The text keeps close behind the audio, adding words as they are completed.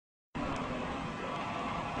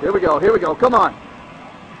Here we go, come on.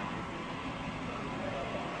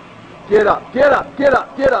 Get up, get up, get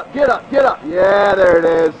up, get up, get up, get up. Yeah, there it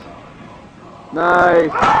is.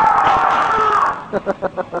 Nice.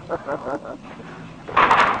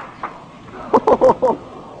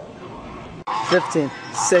 15,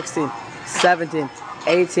 16, 17,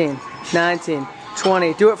 18, 19,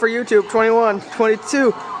 20. Do it for YouTube. 21,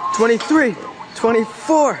 22, 23,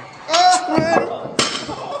 24, 20.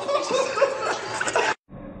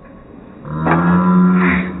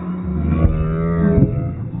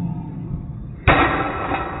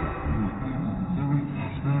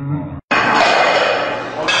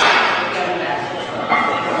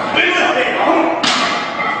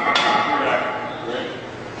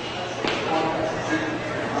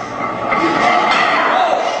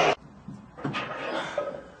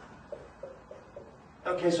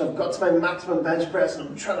 Okay, so I've got to my maximum bench press and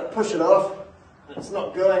I'm trying to push it off and it's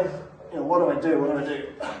not going. You know, what do I do?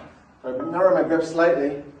 If I narrow my grip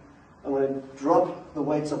slightly, I'm going to drop the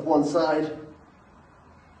weights up one side.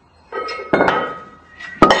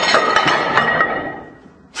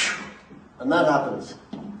 And that happens.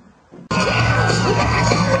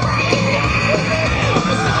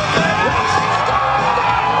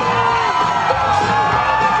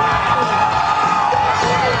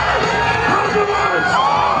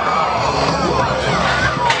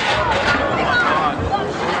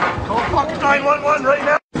 Right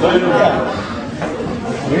now.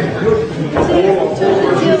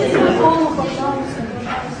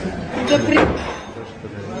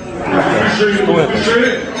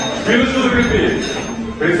 Минусу закрепить.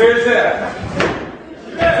 Прицелься.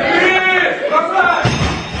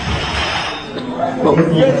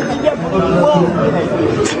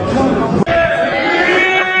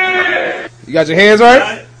 You got your hands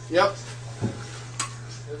right? Yep.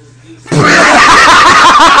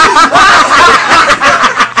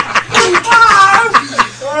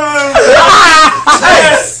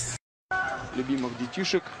 Любимых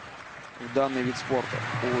детишек в данный вид спорта.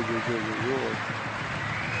 Ой-ой-ой-ой-ой.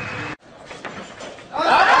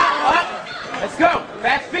 Let's go!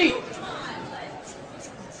 Back feet!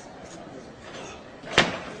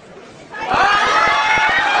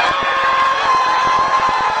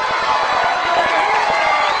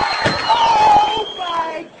 Oh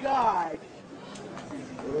my God!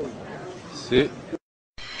 Sit.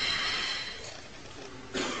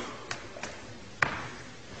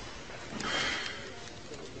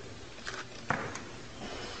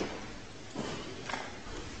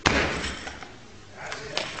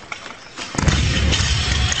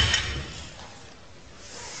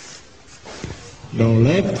 Go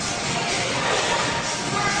left.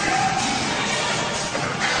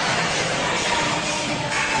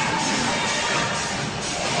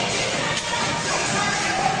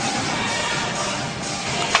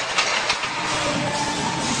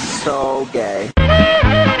 So gay.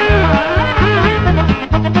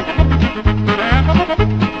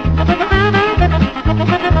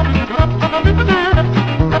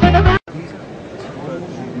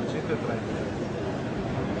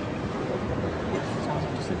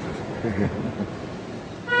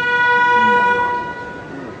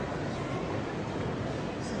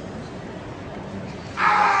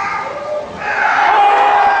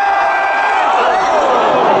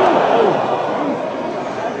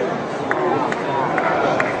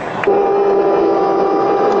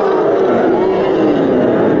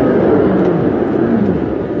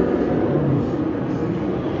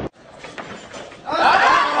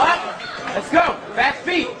 Let's go! Back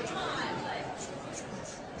feet!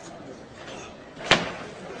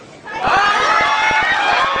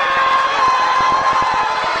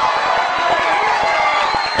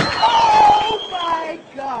 Oh my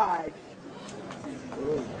God!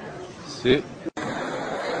 Sit.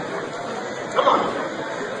 Come on.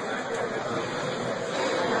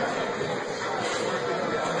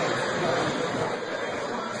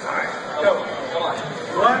 Go. Come on.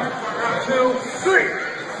 1, 2, 3.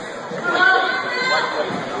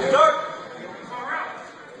 Start.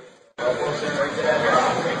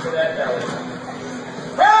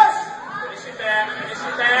 Press. Finish it back. Finish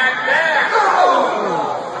it back. Back.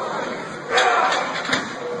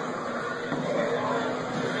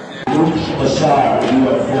 Bashar, you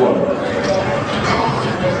are 4.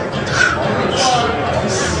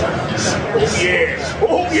 Oh yeah.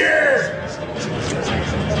 Oh yeah.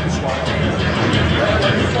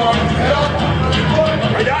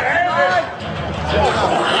 I got it.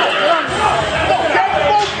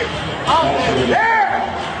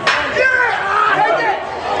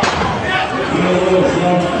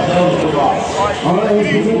 All right,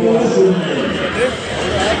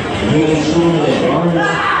 Very soon,